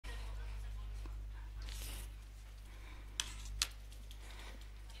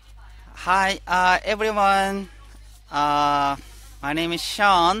Hi, everyone. Uh, my name is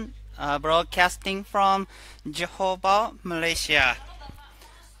Sean, broadcasting from Johor, Malaysia.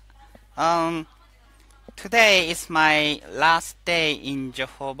 Um, Today is my last day in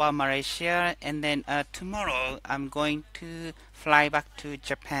Johor, Malaysia, and then tomorrow I'm going to fly back to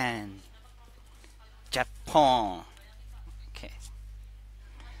Japan. Japan. Okay.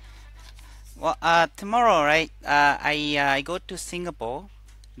 Well, tomorrow, right? I go to Singapore.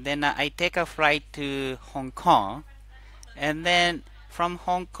 Then I take a flight to Hong Kong, and then from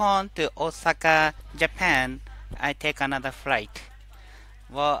Hong Kong to Osaka, Japan, I take another flight.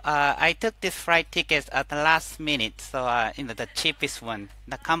 Well, I took this flight tickets at the last minute, so the cheapest one.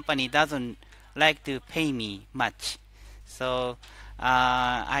 The company doesn't like to pay me much, so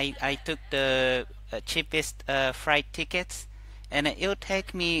I took the cheapest flight tickets, and it'll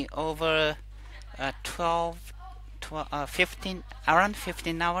take me over 15, around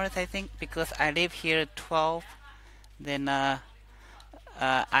 15 hours, I think, because I live here 12. Then I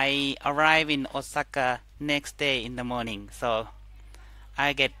arrive in Osaka next day in the morning, so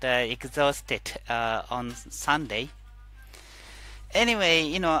I get exhausted on Sunday.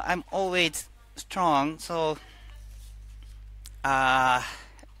 Anyway, I'm always strong, so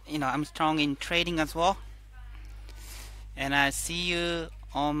I'm strong in trading as well. And I see you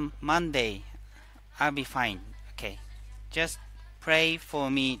on Monday. I'll be fine. Okay, just pray for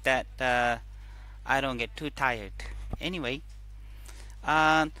me that I don't get too tired. Anyway,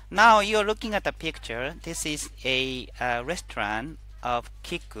 now you're looking at the picture. This is a restaurant of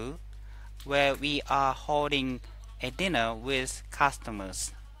Kiku, where we are holding a dinner with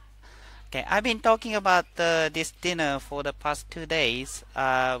customers. Okay, I've been talking about this dinner for the past 2 days.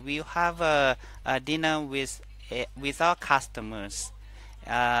 We have a dinner with our customers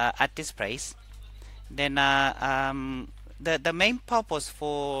at this place. Then the main purpose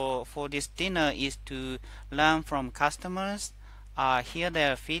for this dinner is to learn from customers, hear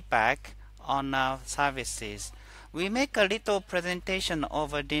their feedback on our services. We make a little presentation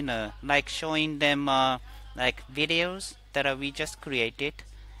over dinner, like showing them like videos that we just created,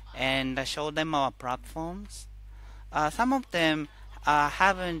 and show them our platforms. Some of them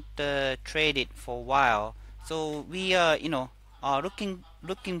haven't traded for a while, so we are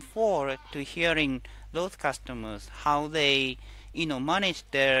looking forward to hearing those customers how they manage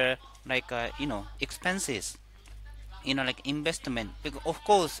their expenses, like investment, because of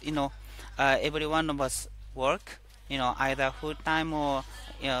course every one of us work either full time or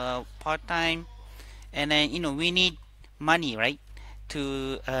part time, and then we need money, right,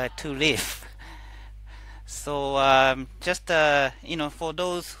 to live. So just for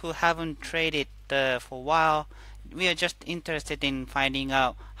those who haven't traded for a while, we are just interested in finding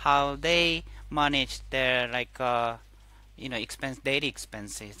out how they manage their daily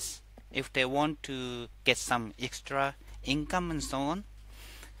expenses, if they want to get some extra income and so on.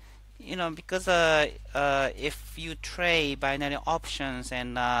 Because if you trade binary options,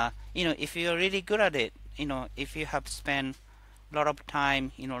 and if you're really good at it, if you have spent a lot of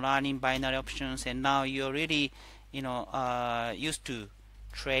time learning binary options, and now you're really used to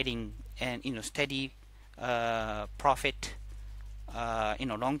trading and steady profit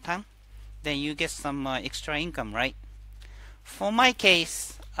long term, then you get some extra income, right? For my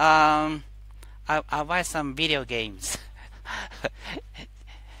case, I buy some video games.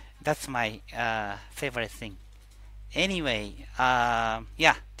 That's my favorite thing. Anyway,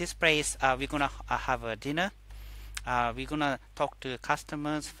 yeah, this place we're gonna have a dinner. We're gonna talk to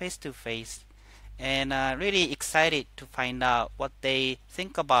customers face to face, and really excited to find out what they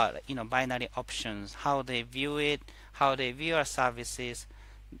think about binary options, how they view it, how they view our services.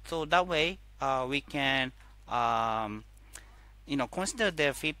 So that way we can consider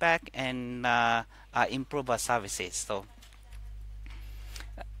their feedback and improve our services. So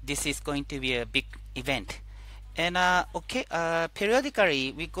this is going to be a big event. And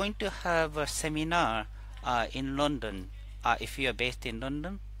periodically we're going to have a seminar in London. If you are based in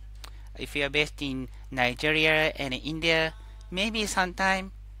London, if you are based in Nigeria and India, maybe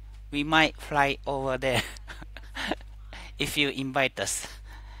sometime we might fly over there if you invite us.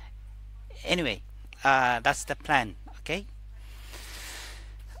 Anyway, that's the plan. Okay.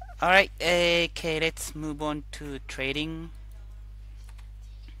 All right. Okay, let's move on to trading.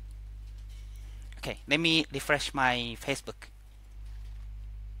 Okay, let me refresh my Facebook.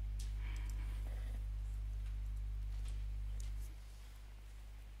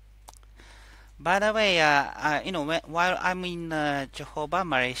 By the way, while I'm in Johor,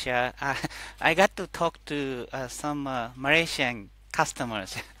 Malaysia, I got to talk to some Malaysian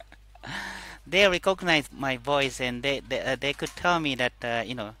customers. They recognize my voice, and they could tell me that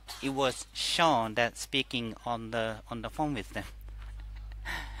it was shown that speaking on the phone with them.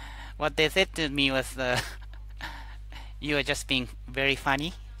 What they said to me was, "You are just being very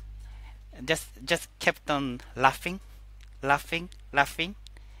funny." Just kept on laughing,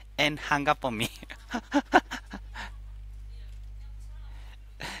 and hung up on me.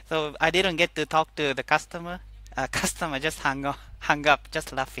 So I didn't get to talk to the customer. Customer just hung up,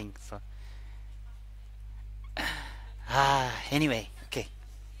 just laughing. So anyway, okay.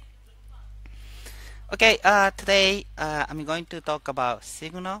 Today I'm going to talk about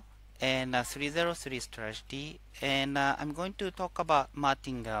signal and 303 strategy, and I'm going to talk about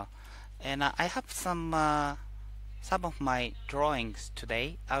martingale. And I have some of my drawings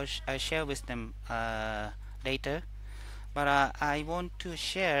today. I'll share with them later. But I want to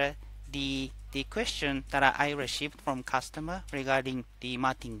share the question that I received from customer regarding the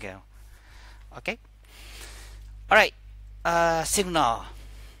martingale. Okay. All right. Signal.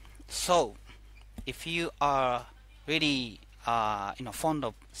 So if you are really fond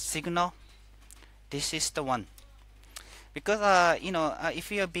of signal, this is the one. Because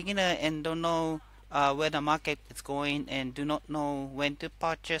if you're a beginner and don't know where the market is going and do not know when to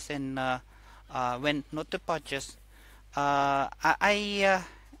purchase and when not to purchase, I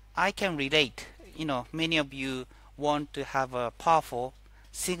can relate. Many of you want to have a powerful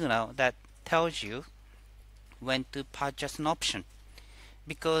signal that tells you when to purchase an option,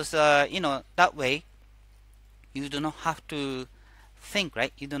 because that way you do not have to think,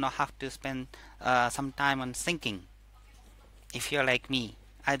 right? You do not have to spend some time on thinking. If you're like me,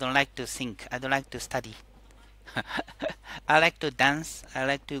 I don't like to think. I don't like to study. I like to dance. I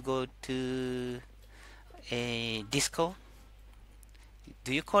like to go to a disco.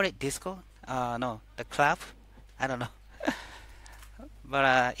 Do you call it disco? No, the club. I don't know.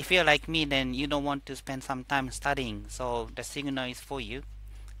 But if you're like me, then you don't want to spend some time studying, so the signal is for you.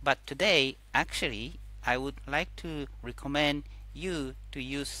 But today, actually, I would like to recommend you to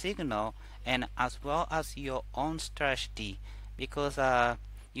use signal and as well as your own strategy, because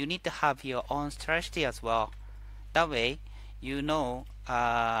you need to have your own strategy as well. That way, you know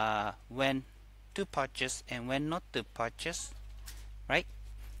when to purchase and when not to purchase, right?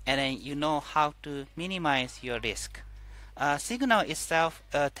 And then you know how to minimize your risk. Signal itself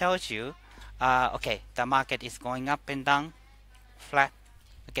tells you, okay, the market is going up and down, flat.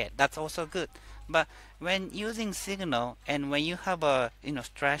 Okay, that's also good. But when using signal and when you have a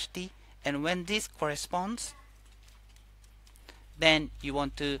strategy, and when this corresponds, then you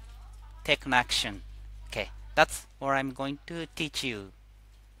want to take an action. Okay, that's what I'm going to teach you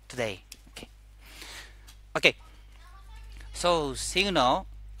today. Okay. So signal,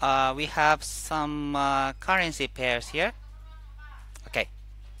 we have some currency pairs here. Okay.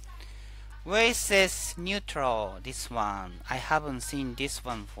 Where it says neutral, this one, I haven't seen this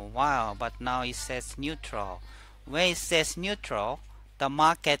one for a while, but now it says neutral. Where it says neutral, the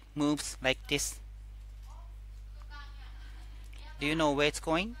market moves like this. Do you know where it's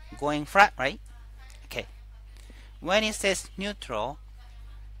going? Going flat, right? Okay. When it says neutral,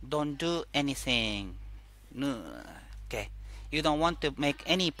 don't do anything. No. Okay. You don't want to make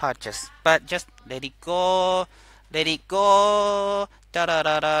any purchase, but just let it go. Let it go. Da da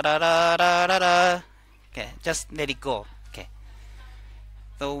da da da da da da. Okay, just let it go. Okay.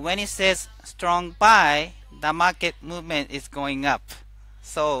 So when it says strong buy, the market movement is going up.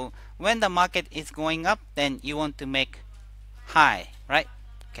 So when the market is going up, then you want to make high, right?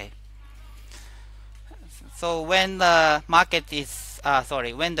 Okay. So when the market is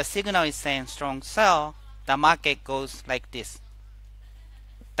when the signal is saying strong sell, the market goes like this,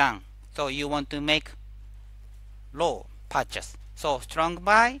 down. So you want to make low purchase. So strong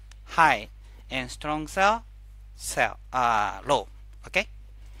buy, high, and strong sell, low. Okay.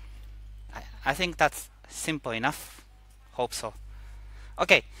 I think that's simple enough. Hope so.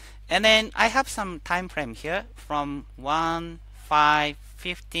 Okay. And then I have some time frame here from 1, 5,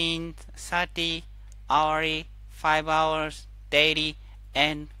 15, 30, hourly, 5 hours, daily,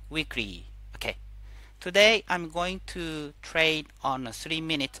 and weekly. Okay. Today I'm going to trade on a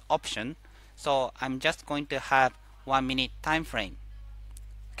 3-minute option, so I'm just going to have 1 minute time frame.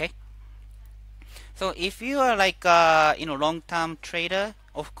 Okay. So if you are like long-term trader,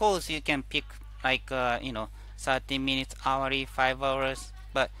 of course you can pick like 30 minutes, hourly, 5 hours.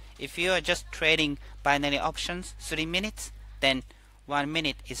 But if you are just trading binary options, 3 minutes, then 1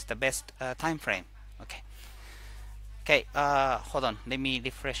 minute is the best time frame. Okay. Okay. Hold on. Let me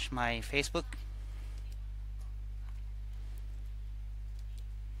refresh my Facebook.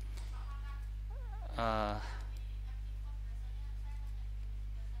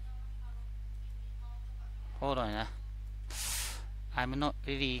 Hold on. I'm not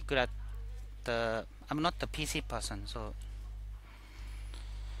really good at I'm not the PC person, so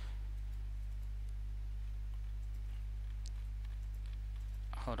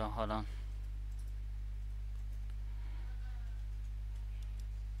hold on.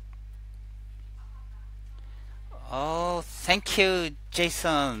 Oh, thank you,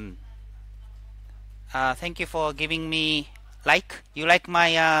 Jason. Thank you for giving me like. You like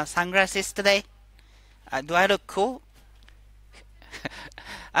my sunglasses today? Do I look cool?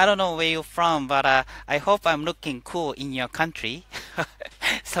 I don't know where you're from, but I hope I'm looking cool in your country.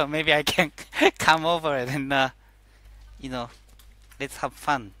 So maybe I can come over and you know, let's have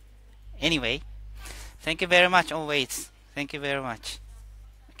fun. Anyway, thank you very much always. Thank you very much.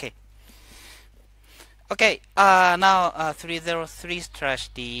 Okay. Okay, now 303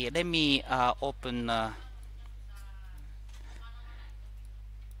 strategy. Let me open.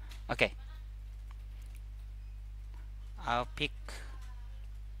 Okay, I'll pick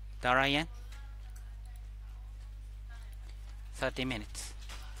Darayan. 30 minutes.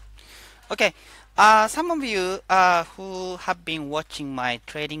 Okay, some of you who have been watching my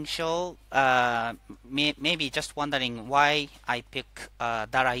trading show maybe just wondering why I pick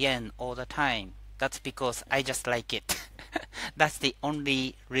Darayan all the time. That's because I just like it. That's the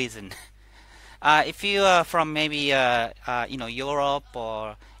only reason. If you are from maybe Europe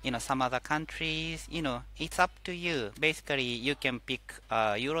or some other countries, it's up to you. Basically, you can pick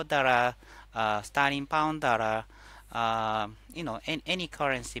euro dollar, sterling pound dollar, any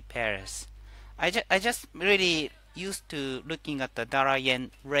currency pairs. I just really used to looking at the dollar yen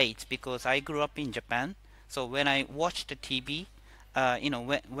rates because I grew up in Japan. So when I watch the TV,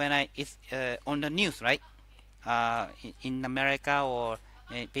 when it's on the news, right? In America or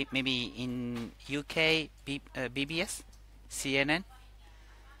maybe in UK, BBS, CNN,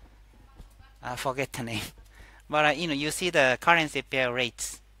 I forget the name. But you see the currency pair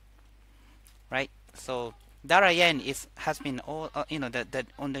rates, right? So dollar yen has been all that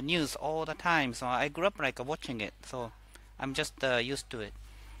on the news all the time. So I grew up like watching it. So I'm just used to it.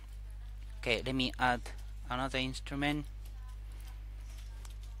 Okay, let me add another instrument.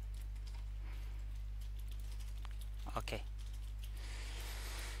 Okay.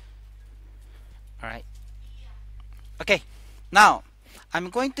 All right. Okay. Now I'm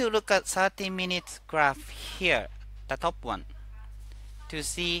going to look at 30 minutes graph here, the top one, to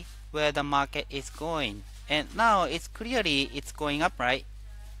see where the market is going. And now it's going up, right?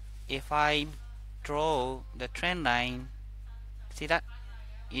 If I draw the trend line, see that?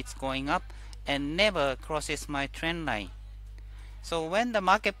 It's going up and never crosses my trend line. So when the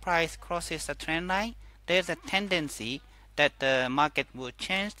market price crosses the trend line, there's a tendency that the market will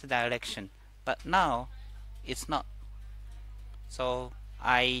change the direction. But now it's not. So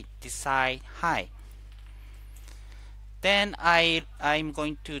I decide high. Then I'm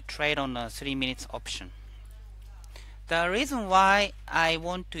going to trade on a 3 minutes option. The reason why I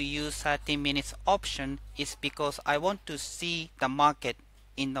want to use 30 minutes option is because I want to see the market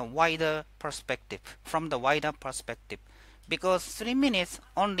in the wider perspective, from the wider perspective. Because 3 minutes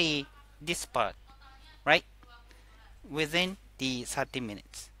only this part, right? Within the 30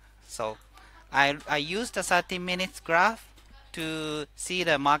 minutes. So I use the 30 minutes graph to see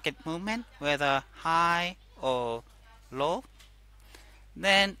the market movement, whether high or low.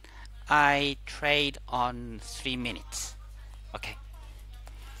 Then I trade on 3 minutes. Okay.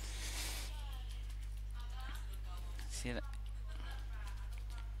 See that?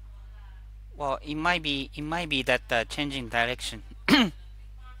 Well, it might be that changing direction.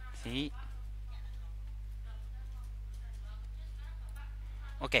 See?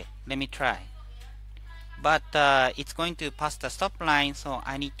 Okay, let me try. But it's going to pass the stop line, so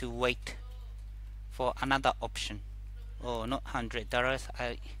I need to wait for another option. Oh, not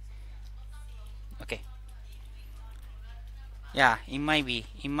 $100. Okay. Yeah, it might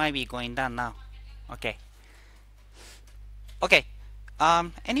be going down now. Okay. Okay.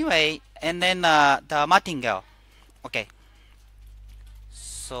 Anyway, and then the martingale. Okay.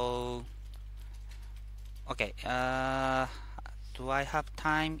 So okay. Do I have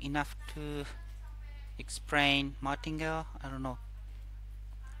time enough to explain martingale? I don't know.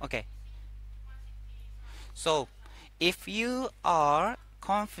 Okay. So if you are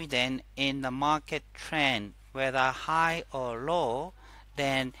confident in the market trend, whether high or low,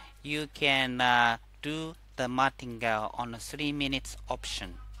 then you can do the martingale on a 3 minutes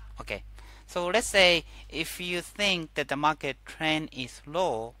option. Okay. So let's say if you think that the market trend is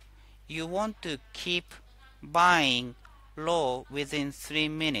low, you want to keep buying low within 3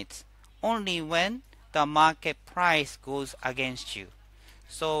 minutes only when the market price goes against you.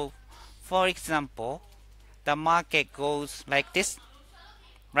 So for example, the market goes like this,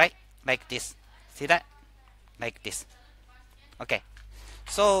 right? Like this. See that? Like this. Okay.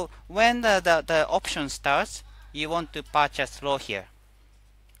 So when the option starts, you want to purchase low here.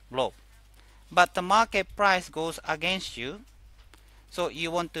 Low. But the market price goes against you, so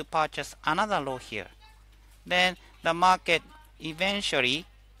you want to purchase another low here. Then the market eventually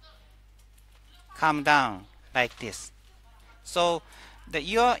come down like this. So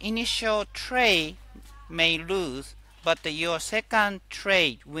your initial trade may lose, but your second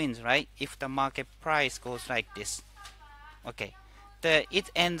trade wins, right? If the market price goes like this. Okay. It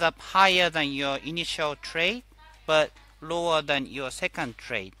ends up higher than your initial trade, but lower than your second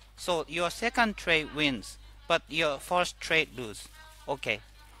trade. So your second trade wins, but your first trade loses. Okay.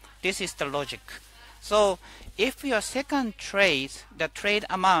 This is the logic. So if your second trade, the trade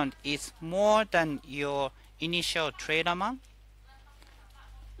amount is more than your initial trade amount,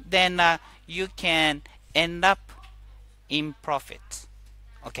 then you can end up in profit.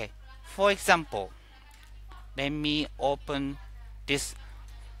 Okay. For example, let me open this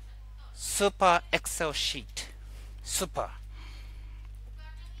super Excel sheet. Super.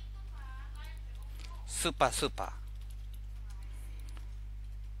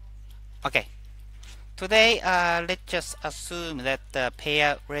 Okay. Today, let's just assume that the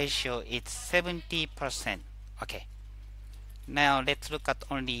payout ratio is 70%. Okay. Now let's look at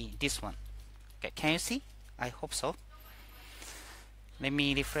only this one. Okay, can you see? I hope so. Let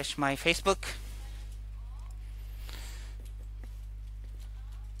me refresh my Facebook.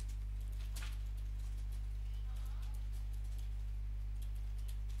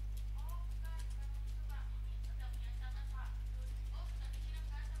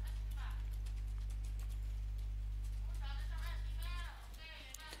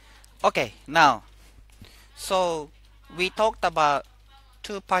 Okay, now, so we talked about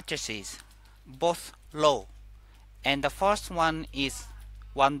two purchases, both low, and the first one is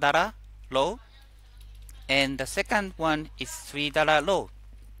 $1 low, and the second one is $3 low.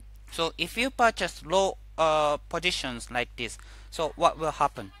 So if you purchase low positions like this, so what will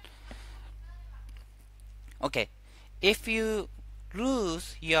happen? Okay, if you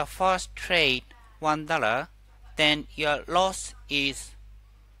lose your first trade $1, then your loss is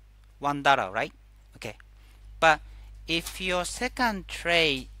 $1, right? Okay. But if your second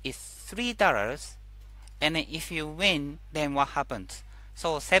trade is $3 and if you win, then what happens?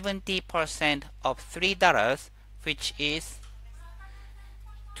 So 70% of $3, which is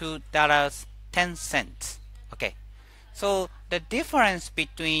 $2.10. Okay. So the difference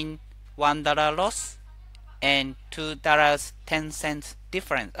between $1 loss and $2.10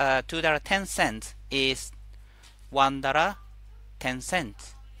 difference, $2.10 is $1.10.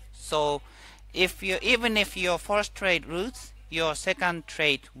 So even if your first trade loses, your second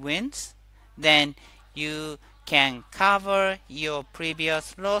trade wins, then you can cover your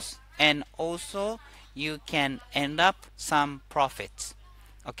previous loss and also you can end up some profits.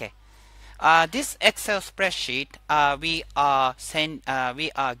 Okay. This Excel spreadsheet we are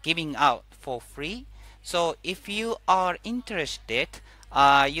giving out for free. So if you are interested,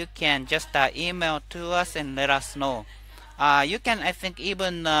 you can just email to us and let us know. You can, I think,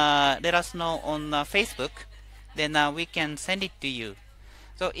 even let us know on Facebook. Then we can send it to you.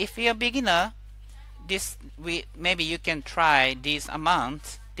 So if you're a beginner, maybe you can try these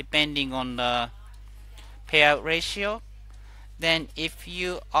amounts depending on the payout ratio. Then if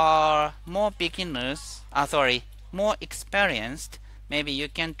you are more experienced, maybe you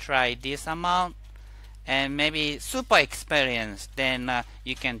can try this amount, and maybe super experienced, then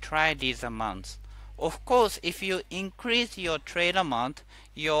you can try these amounts. Of course, if you increase your trade amount,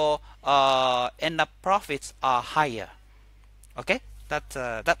 your end up profits are higher. Okay,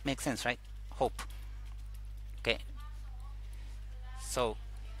 that makes sense, right? Hope. Okay. So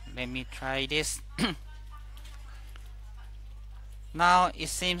let me try this. Now it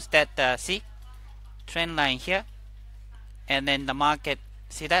seems that see, trend line here, and then the market.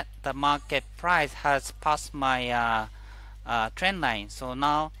 See that the market price has passed my trend line, so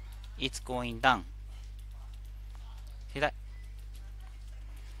now it's going down. See that?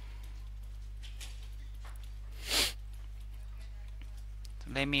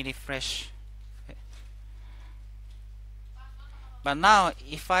 Let me refresh. But now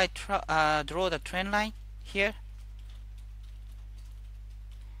if I draw the trend line here,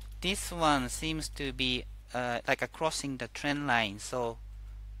 this one seems to be like a crossing the trend line, so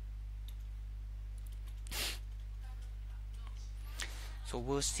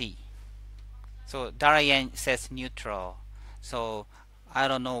we'll see. So Darian says neutral, so I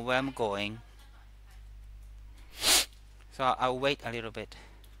don't know where I'm going, so I'll wait a little bit.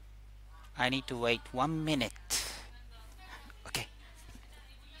 I need to wait 1 minute. Okay,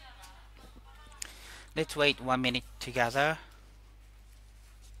 let's wait 1 minute together.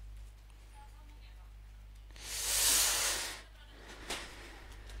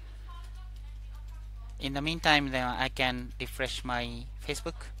 In the meantime, then I can refresh my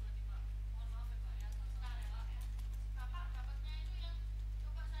Facebook.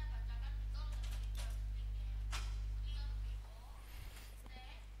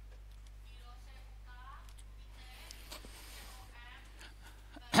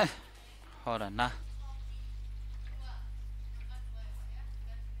 Hold on now.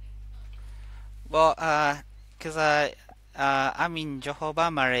 Well, cause I'm in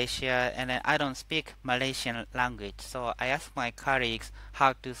Johor, Malaysia, and I don't speak Malaysian language, so I asked my colleagues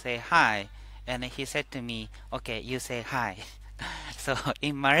how to say hi, and he said to me, "Okay, you say hi." So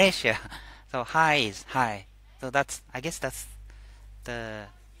in Malaysia, so hi is hi. So that's, I guess that's the,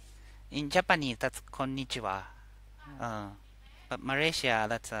 in Japanese that's konnichiwa. But Malaysia,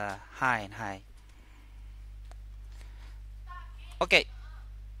 that's hi and hi. Okay,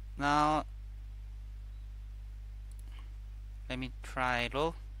 now let me try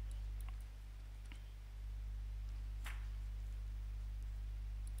low.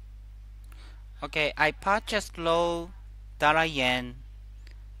 Okay, I purchased low $yen.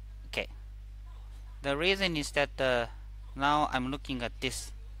 Okay, the reason is that now I'm looking at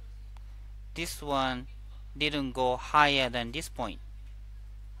this. This one didn't go higher than this point.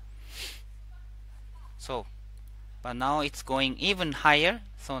 So, but now it's going even higher.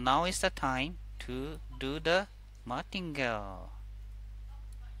 So now is the time to do the martingale.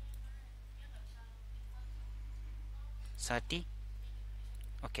 30.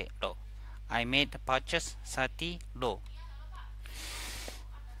 Okay, low. I made the purchase 30 low.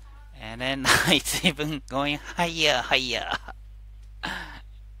 And then it's even going higher.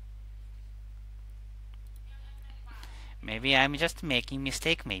 Maybe I'm just making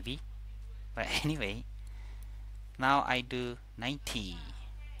mistake, maybe. But anyway, now I do 90.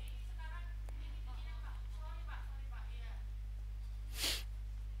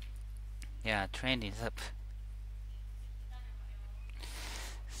 Yeah, trend is up.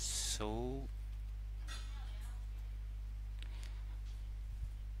 So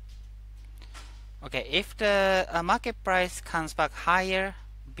okay, if the market price comes back higher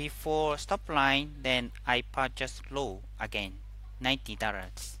before stop line, then I purchase low again,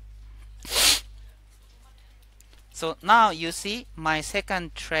 $90. So now you see my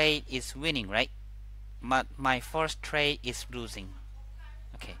second trade is winning, right? But my first trade is losing.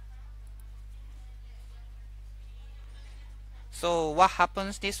 Okay. So what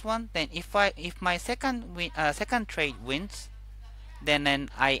happens this one? Then if my second trade wins, then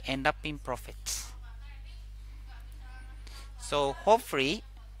I end up in profits. So hopefully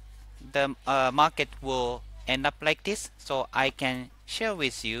the market will end up like this, so I can share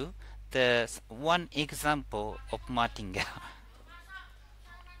with you the one example of martingale.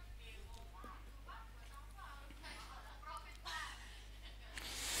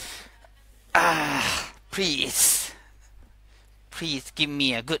 Please give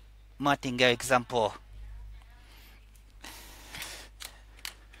me a good martingale example.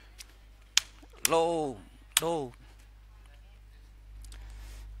 Low.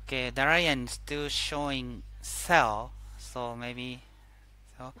 Okay, the Ryan still showing sell, so maybe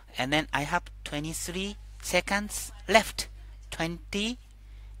so. And then I have 23 seconds left. 20,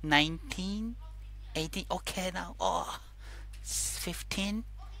 19, 18. Okay, now 15,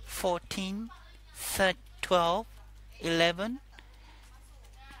 14, 13, 12, 11,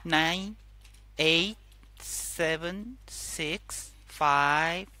 9, 8, 7, 6,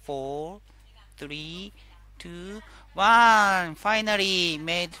 5, 4, 3, 2, 1. Finally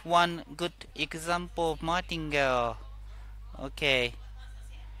made one good example of martingale. Okay,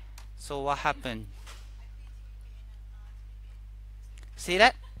 so what happened? See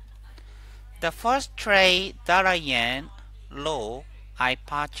that? The first trade $yen low, I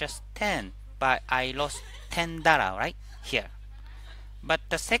purchased 10, but I lost $10, right here. But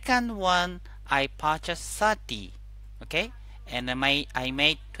the second one I purchased 30, okay, and I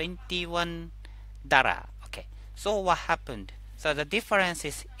made $21. Okay, so what happened? So the difference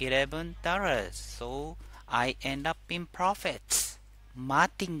is $11. So I end up in profits.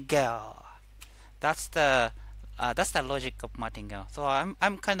 Martingale. That's the logic of martingale. So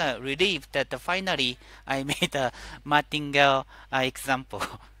I'm kind of relieved that finally I made a martingale example.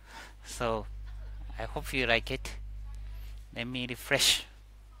 So I hope you like it. Let me refresh.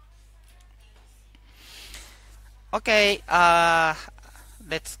 Okay,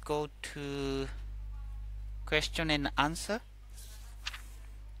 let's go to question and answer.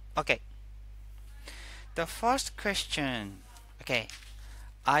 Okay, The first question, okay,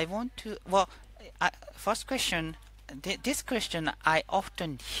 I want to, first question, this question I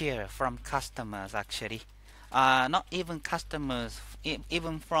often hear from customers actually. Not even customers,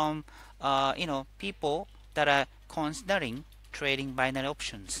 even from, people that are considering trading binary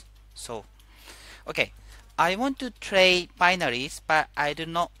options. So, okay, I want to trade binaries, but I do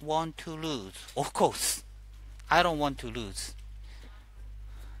not want to lose. Of course, I don't want to lose.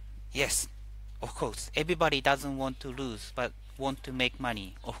 Yes, of course, everybody doesn't want to lose, but want to make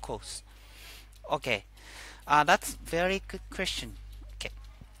money, of course. Okay, that's very good question. Okay,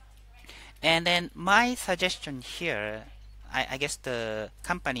 and then my suggestion here, I guess the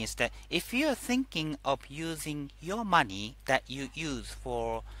company is that if you're thinking of using your money that you use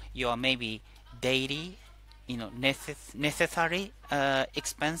for your maybe daily, necessary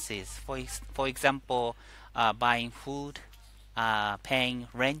expenses, for example, buying food, paying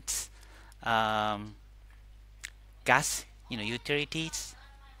rent, um, gas, utilities,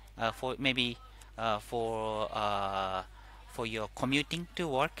 for maybe for your commuting to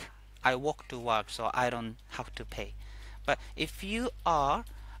work. I walk to work, so I don't have to pay. But if you are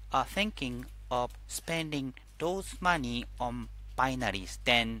thinking of spending those money on binaries,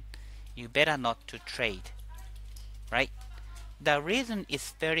 then you better not to trade, right? The reason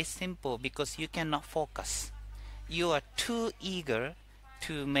is very simple, because you cannot focus. You are too eager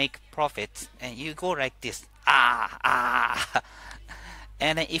to make profits, and you go like this,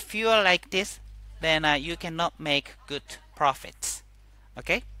 and if you are like this, then you cannot make good profits.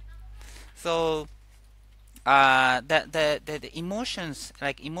 Okay, so the emotions,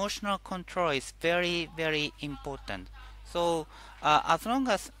 like emotional control, is very, very important. So as long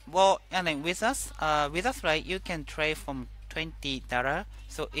as, and then with us, right, you can trade from $20.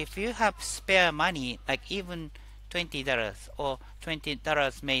 So if you have spare money, like even $20 or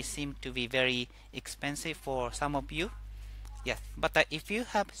 $20 may seem to be very expensive for some of you. Yes, but if you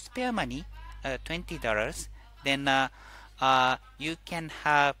have spare money, $20, then you can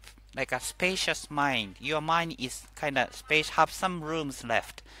have like a spacious mind. Your mind is kind of space, have some rooms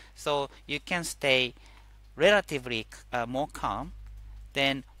left, so you can stay relatively more calm,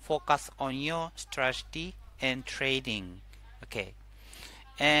 then focus on your strategy and trading. Okay,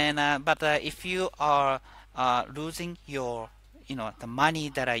 and but if you are losing your, the money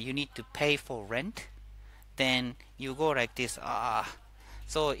that you need to pay for rent, then you go like this.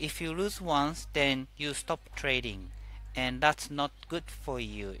 So if you lose once, then you stop trading, and that's not good for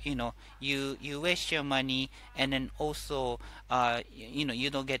you. You waste your money, and then also you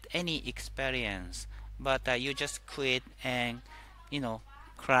don't get any experience, but you just quit and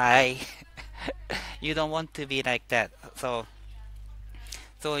cry. You don't want to be like that. So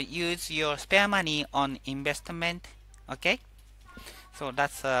use your spare money on investment. Okay, so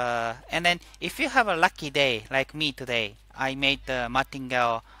that's and then if you have a lucky day like me today, I made the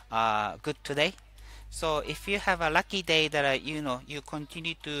martingale good today. So if you have a lucky day that you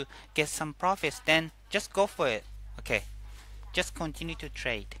continue to get some profits, then just go for it. Okay, just continue to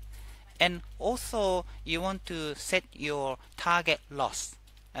trade. And also you want to set your target loss.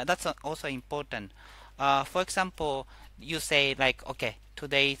 That's also important. For example, you say like, okay,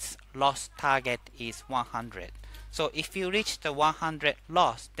 today's loss target is 100. So if you reach the 100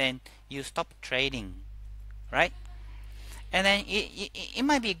 loss, then you stop trading, right? And then it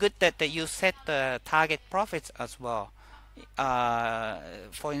might be good that you set the target profits as well.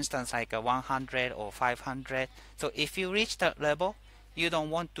 For instance, like a 100 or 500. So if you reach that level, you don't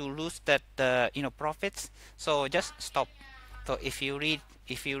want to lose that profits. So just stop. So if you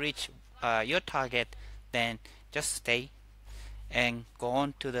reach your target, then just stay and go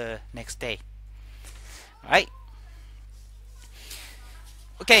on to the next day. All right.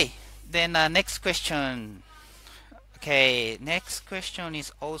 Okay, then next question. Okay, next question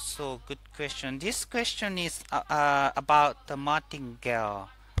is also good question. This question is about the martingale.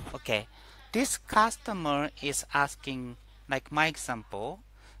 Okay, this customer is asking, like my example.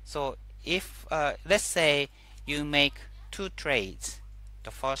 So if let's say you make two trades,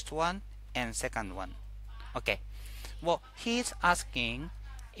 the first one and second one. Okay, well, he's asking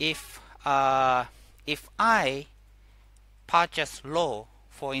if I purchase low,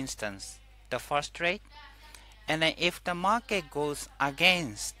 for instance, the first trade, and then if the market goes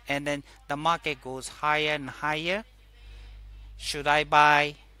against, and then the market goes higher and higher, should I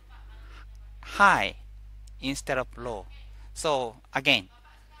buy high instead of low? So again,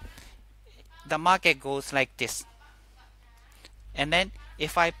 the market goes like this, and then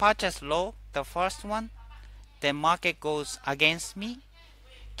if I purchase low, the first one, the market goes against me,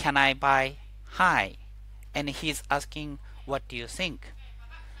 can I buy high? And he's asking, what do you think?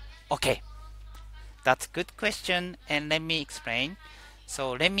 Okay, That's good question, and let me explain.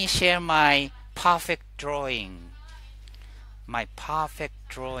 So let me share my perfect drawing. My perfect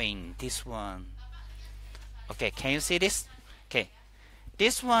drawing, this one. Okay, can you see this? Okay,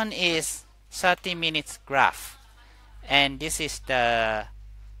 this one is 30 minutes graph, and this is the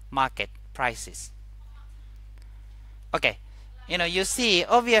market prices. Okay, you see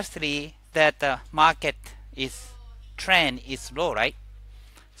obviously that the market trend is low, right?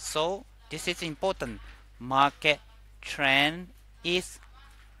 So this is important. Market trend is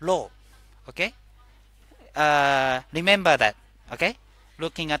low. Okay, remember that. Okay,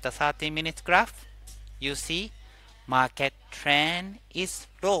 looking at the 30 minutes graph, you see market trend is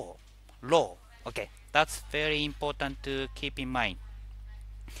low. Okay, that's very important to keep in mind.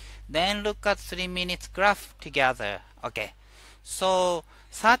 Then look at 3 minutes graph together. Okay, so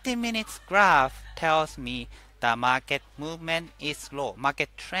 30 minutes graph tells me the market movement is low, market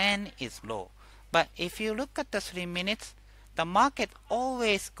trend is low. But if you look at the 3 minutes, the market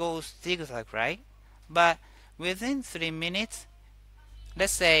always goes zigzag, right? But within 3 minutes,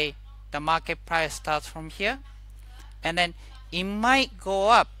 let's say the market price starts from here, and then it might go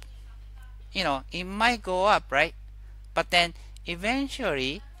up, it might go up, right? But then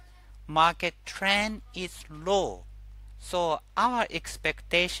eventually market trend is low. So our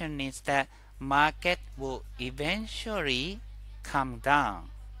expectation is that market will eventually come down.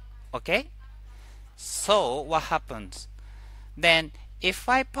 Okay? So what happens? Then if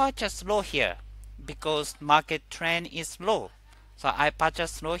I purchase low here, because market trend is low, so I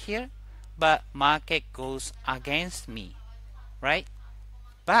purchase low here, but market goes against me, right?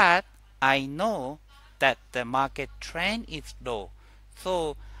 But I know that the market trend is low,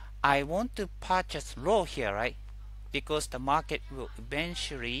 so I want to purchase low here, right? Because the market will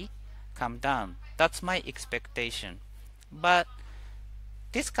eventually come down. That's my expectation. But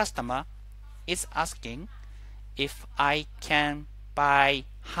this customer is asking if I can buy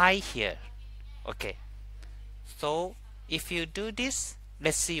high here. Okay, so if you do this,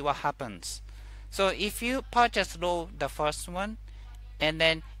 let's see what happens. So if you purchase low the first one, and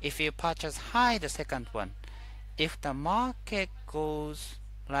then if you purchase high the second one, if the market goes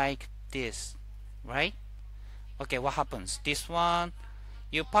like this, right? Okay, what happens? This one,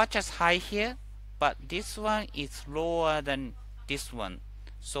 you purchase high here, but this one is lower than this one,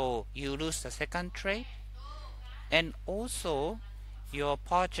 so you lose the second trade. And also you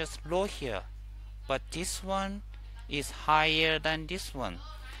purchase low here, but this one is higher than this one,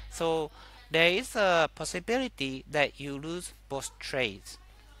 so there is a possibility that you lose both trades.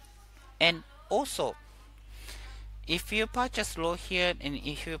 And also if you purchase low here and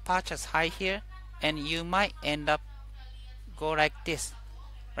if you purchase high here, and you might end up go like this,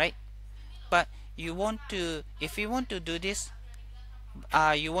 right? But you want to, if you want to do this,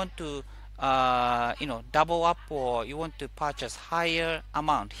 you want to double up, or you want to purchase higher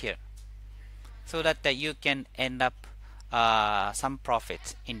amount here, so that you can end up some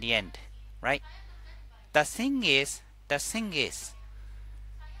profits in the end, right? The thing is,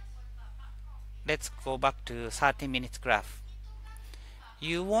 let's go back to 30 minutes graph.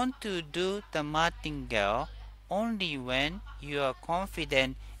 You want to do the martingale only when you are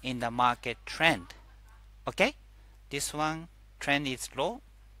confident in the market trend. Okay, this one trend is low.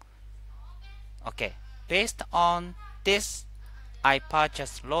 Okay, based on this, I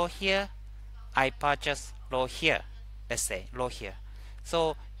purchase low here, I purchase low here, let's say low here.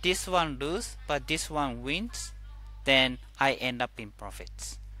 So this one lose, but this one wins, then I end up in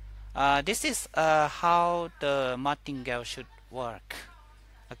profits. This is how the martingale should work.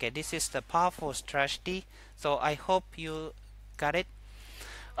 Okay, this is the powerful strategy. So I hope you got it.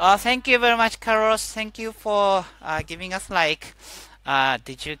 Thank you very much, Carlos. Thank you for giving us like.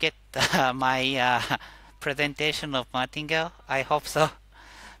 Did you get my presentation of martingale? I hope so.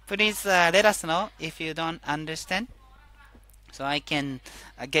 Please let us know if you don't understand, so I can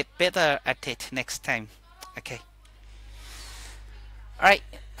get better at it next time. Okay. All right.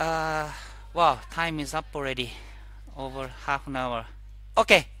 Wow, time is up already. Over half an hour.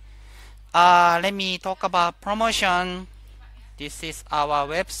 Okay. Let me talk about promotion. This is our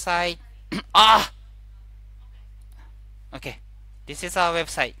website. Okay. This is our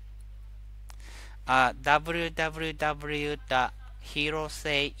website.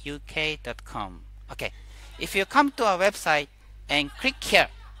 www.hiroseuk.com. Okay. If you come to our website and click here,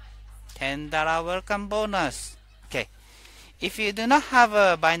 $10 welcome bonus. Okay. If you do not have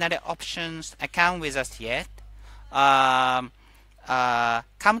a binary options account with us yet, come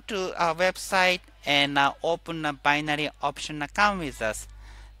to our website and open a binary option account with us.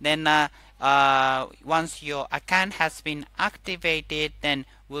 Then once your account has been activated, then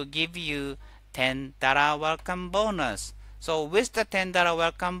we'll give you $10 welcome bonus. So with the $10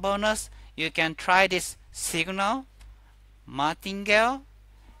 welcome bonus, you can try this Signal, Martingale,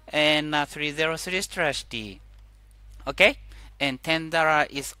 and 303 strategy. Okay? And $10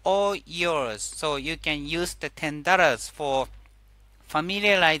 is all yours. So you can use the $10 for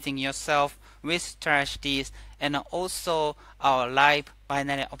familiarizing yourself with strategies and also our live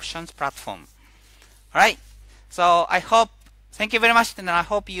binary options platform. Alright, so thank you very much, and I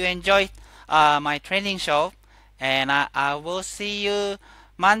hope you enjoyed my training show, and I will see you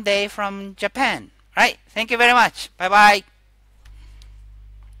Monday from Japan. Alright, thank you very much. Bye bye.